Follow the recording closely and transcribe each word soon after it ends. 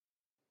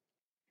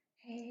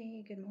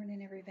Good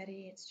morning,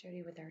 everybody. It's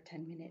Jody with our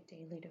 10-minute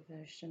daily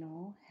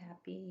devotional.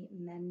 Happy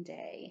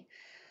Monday.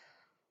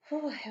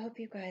 Oh, I hope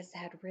you guys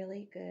had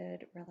really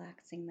good,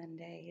 relaxing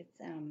Mondays.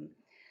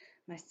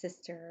 My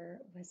sister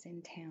was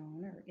in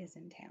town or is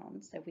in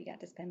town, so we got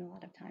to spend a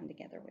lot of time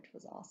together, which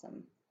was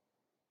awesome.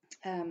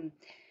 And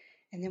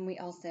then we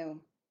also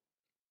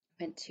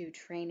went to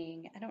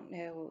training. I don't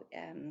know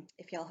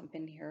if y'all have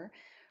been here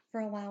for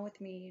a while with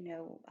me. You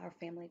know, our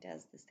family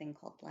does this thing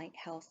called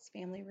Lighthouse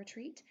Family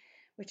Retreat,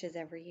 which is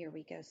every year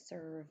we go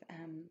serve.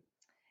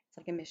 It's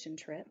like a mission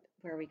trip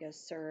where we go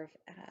serve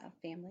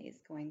families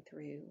going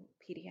through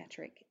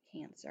pediatric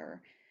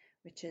cancer,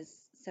 which is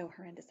so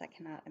horrendous I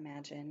cannot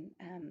imagine.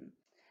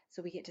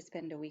 So we get to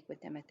spend a week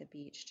with them at the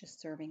beach,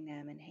 just serving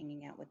them and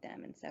hanging out with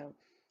them. And so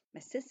my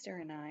sister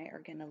and I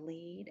are going to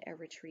lead a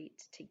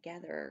retreat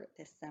together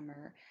this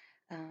summer.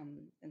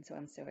 And so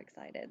I'm so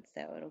excited.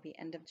 So it'll be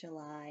end of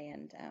July.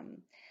 And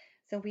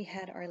so we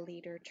had our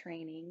leader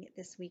training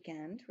this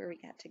weekend where we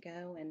got to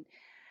go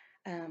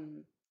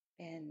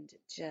and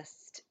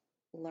just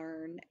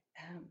learn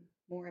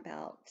more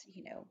about,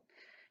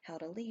 how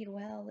to lead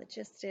well,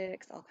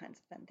 logistics, all kinds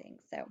of fun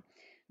things. So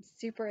I'm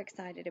super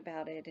excited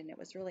about it. And it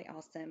was really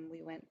awesome.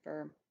 We went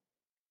for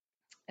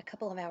a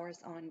couple of hours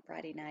on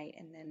Friday night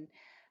and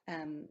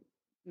then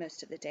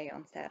most of the day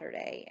on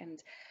Saturday. And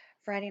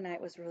Friday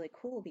night was really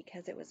cool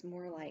because it was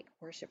more like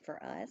worship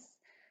for us.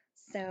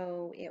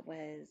 So it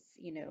was,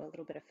 a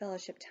little bit of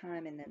fellowship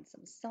time and then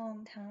some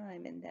song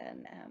time and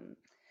then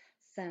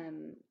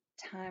some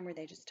time where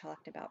they just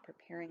talked about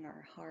preparing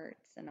our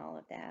hearts and all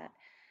of that,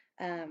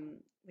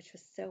 which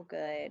was so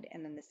good.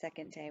 And then the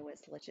second day was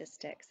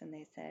logistics, and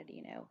they said,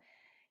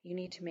 you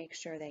need to make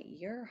sure that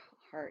your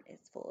heart is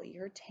full,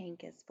 your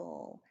tank is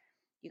full.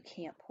 You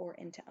can't pour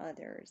into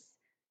others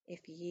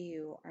if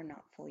you are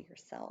not full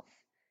yourself.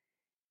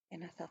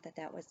 And I thought that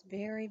that was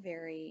very,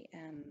 very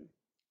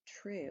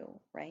true,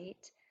 right?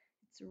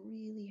 It's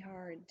really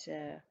hard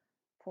to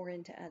pour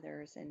into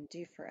others and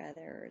do for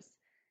others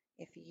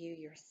if you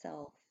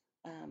yourself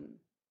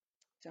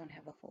don't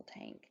have a full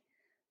tank.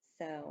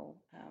 So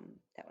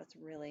that was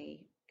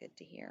really good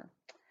to hear.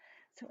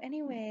 So,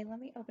 anyway, let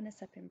me open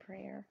us up in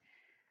prayer.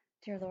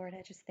 Dear Lord,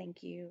 I just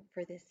thank you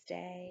for this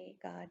day.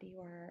 God, you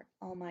are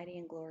almighty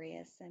and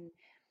glorious, and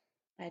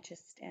I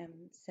just am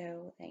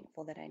so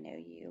thankful that I know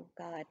you.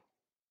 God,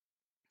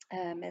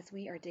 as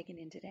we are digging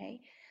in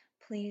today,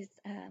 please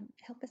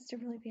help us to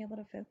really be able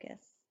to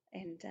focus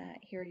and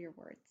hear your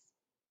words.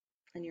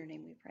 In your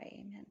name we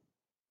pray, amen.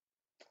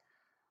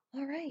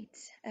 All right.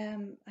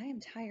 I am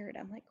tired.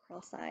 I'm like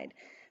cross-eyed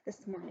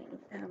this morning.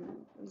 I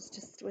was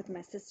just with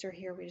my sister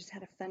here. We just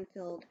had a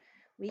fun-filled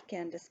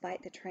weekend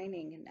despite the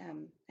training,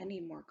 and I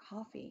need more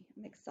coffee.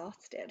 I'm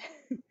exhausted.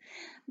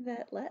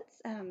 But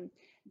let's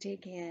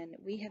dig in.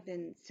 We have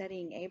been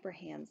studying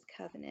Abraham's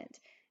covenant,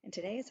 and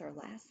today is our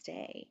last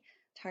day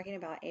talking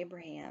about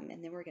Abraham,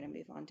 and then we're going to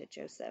move on to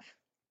Joseph.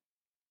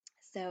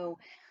 So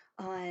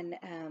on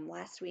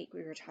last week,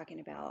 we were talking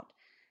about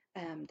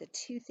the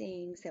two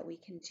things that we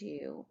can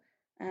do.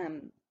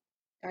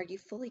 Are you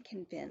fully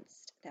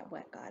convinced that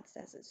what God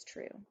says is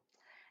true?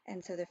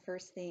 And so the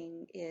first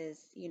thing is,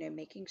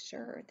 making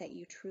sure that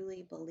you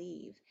truly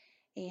believe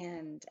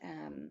and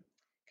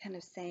kind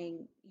of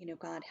saying,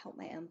 God, help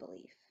my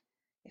unbelief.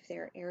 If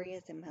there are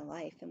areas in my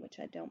life in which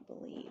I don't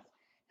believe,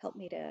 help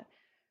me to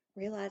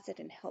realize it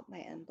and help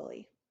my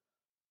unbelief.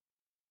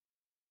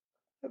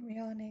 I'm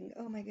yawning.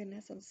 Oh my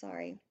goodness, I'm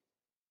sorry.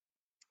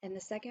 And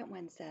the second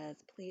one says,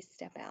 please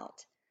step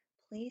out.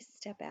 Please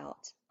step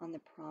out on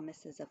the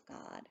promises of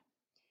God.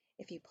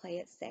 If you play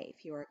it safe,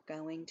 you are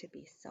going to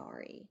be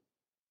sorry.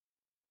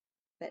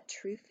 But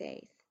true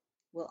faith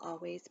will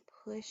always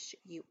push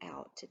you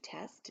out to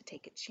test, to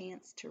take a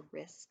chance, to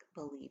risk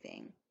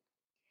believing.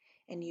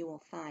 And you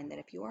will find that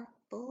if you are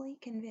fully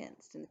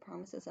convinced in the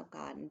promises of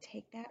God and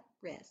take that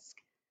risk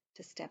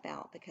to step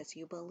out because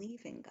you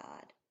believe in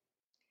God,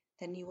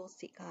 then you will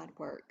see God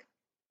work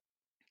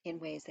in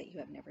ways that you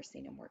have never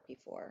seen him work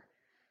before.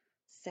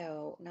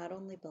 So not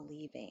only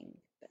believing,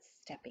 but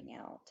stepping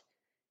out.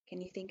 Can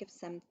you think of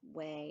some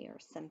way or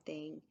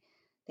something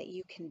that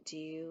you can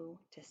do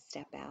to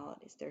step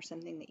out? Is there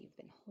something that you've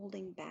been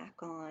holding back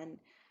on,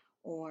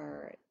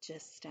 or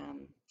just,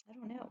 I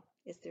don't know,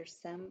 is there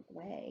some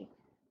way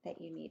that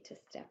you need to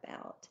step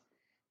out?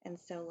 And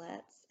so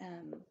let's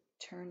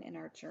turn in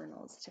our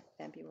journals to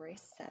February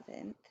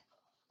 7th,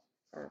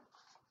 or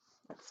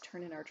let's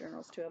turn in our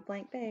journals to a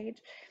blank page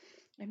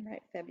and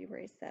write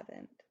February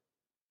 7th.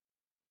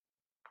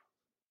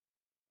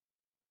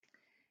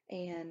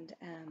 And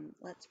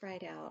let's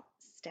write out,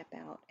 step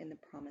out in the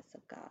promise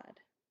of God.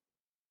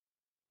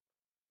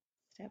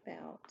 Step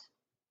out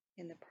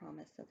in the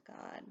promise of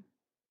God.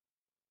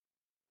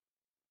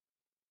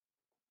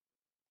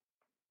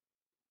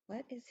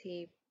 What is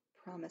he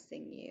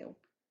promising you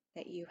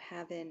that you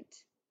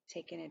haven't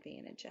taken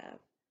advantage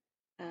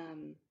of?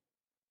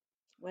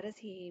 What is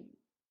he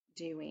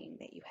doing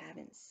that you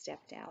haven't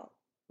stepped out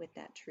with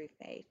that true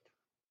faith?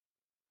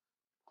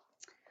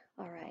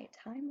 All right,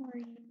 hi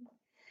Maureen.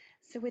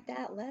 So with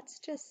that, let's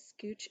just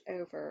scooch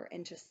over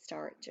and just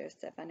start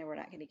Joseph. I know we're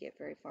not going to get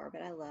very far,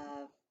 but I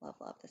love, love,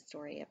 love the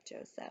story of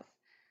Joseph.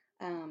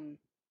 Um,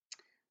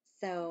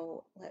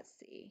 so let's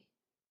see.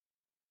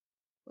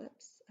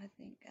 Whoops, I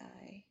think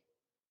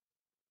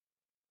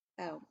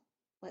oh,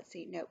 let's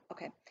see. Nope.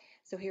 Okay.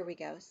 So here we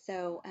go.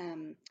 So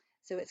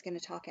it's going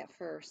to talk at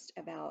first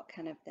about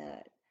kind of the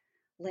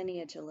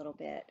lineage a little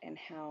bit and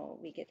how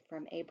we get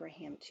from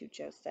Abraham to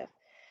Joseph.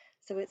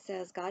 So it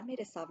says God made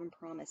a sovereign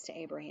promise to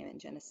Abraham in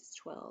Genesis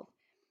 12.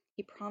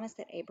 He promised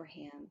that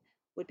Abraham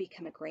would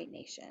become a great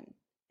nation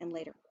and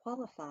later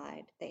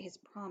qualified that his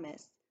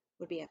promise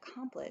would be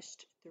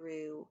accomplished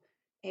through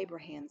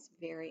Abraham's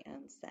very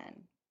own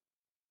son.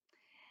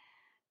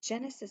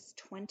 Genesis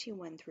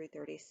 21 through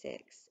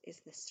 36 is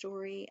the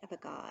story of a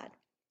God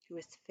who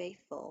is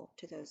faithful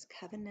to those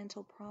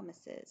covenantal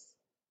promises.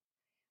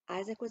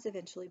 Isaac was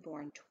eventually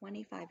born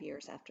 25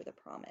 years after the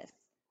promise.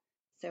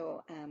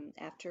 So,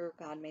 after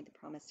God made the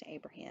promise to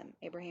Abraham,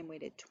 Abraham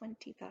waited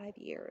 25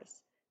 years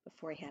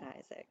before he had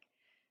Isaac.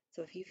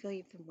 So, if you feel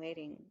you've been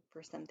waiting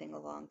for something a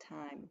long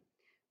time,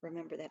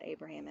 remember that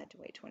Abraham had to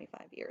wait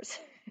 25 years.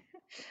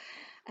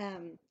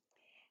 um,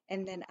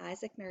 and then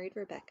Isaac married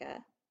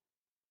Rebekah,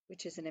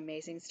 which is an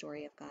amazing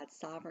story of God's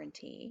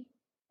sovereignty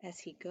as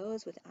he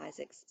goes with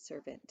Isaac's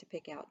servant to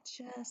pick out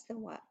just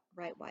the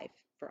right wife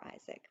for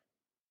Isaac.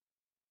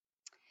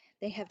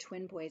 They have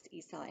twin boys,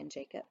 Esau and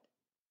Jacob,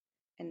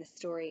 and the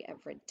story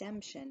of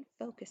redemption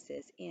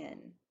focuses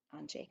in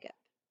on Jacob.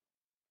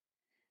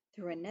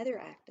 Through another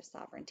act of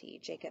sovereignty,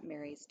 Jacob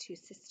marries two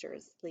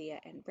sisters,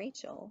 Leah and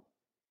Rachel,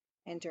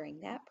 and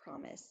during that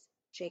promise,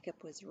 Jacob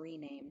was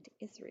renamed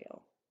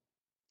Israel.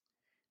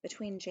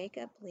 Between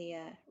Jacob,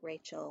 Leah,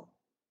 Rachel,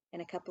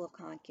 and a couple of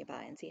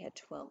concubines, he had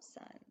 12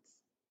 sons.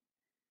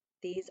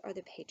 These are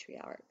the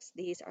patriarchs.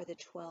 These are the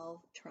 12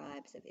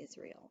 tribes of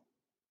Israel.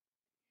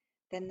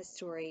 Then the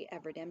story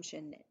of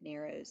redemption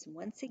narrows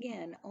once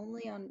again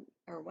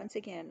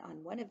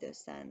on one of those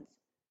sons,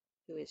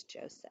 who is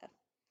Joseph.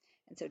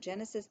 And so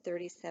Genesis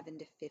 37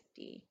 to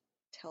 50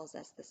 tells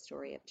us the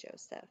story of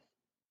Joseph.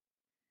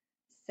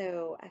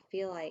 So I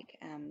feel like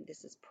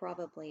this is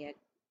probably a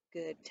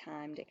good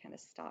time to kind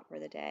of stop for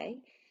the day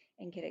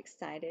and get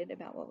excited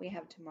about what we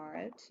have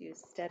tomorrow to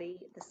study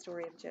the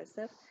story of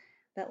Joseph.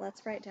 But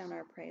let's write down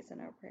our praise and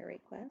our prayer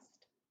request.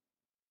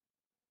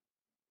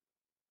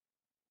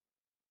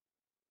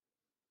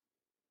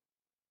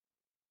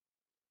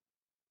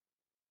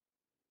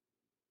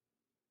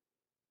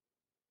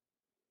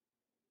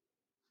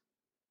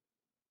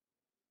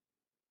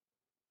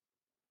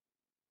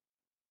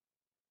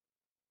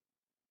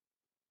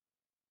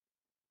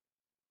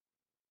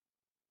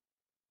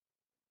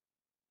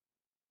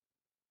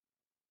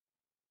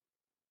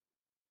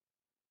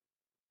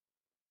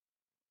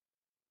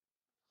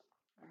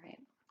 All right,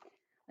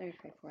 let me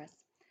pray for us.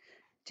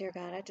 Dear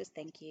God, I just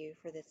thank you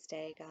for this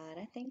day, God.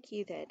 I thank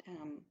you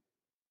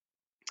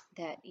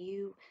that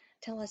you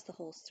tell us the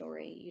whole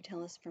story. You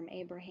tell us from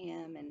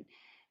Abraham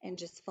and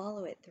just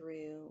follow it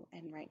through.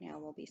 And right now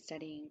we'll be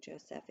studying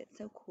Joseph. It's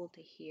so cool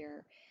to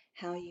hear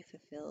how you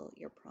fulfill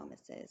your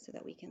promises so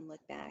that we can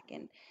look back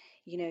and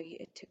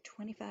it took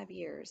 25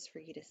 years for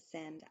you to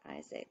send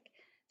Isaac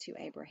to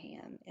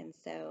Abraham. And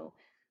so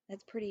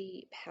that's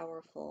pretty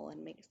powerful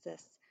and makes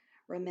us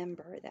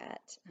remember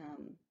that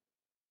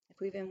if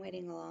we've been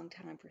waiting a long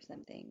time for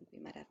something, we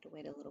might have to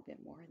wait a little bit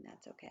more, and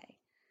that's okay.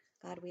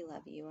 God, we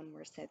love you, and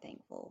we're so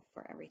thankful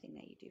for everything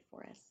that you do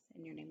for us.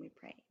 In your name we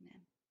pray.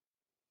 Amen.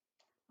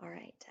 All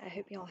right. I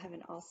hope you all have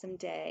an awesome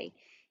day,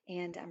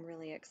 and I'm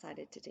really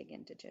excited to dig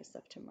into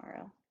Joseph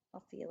tomorrow.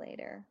 I'll see you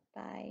later.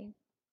 Bye.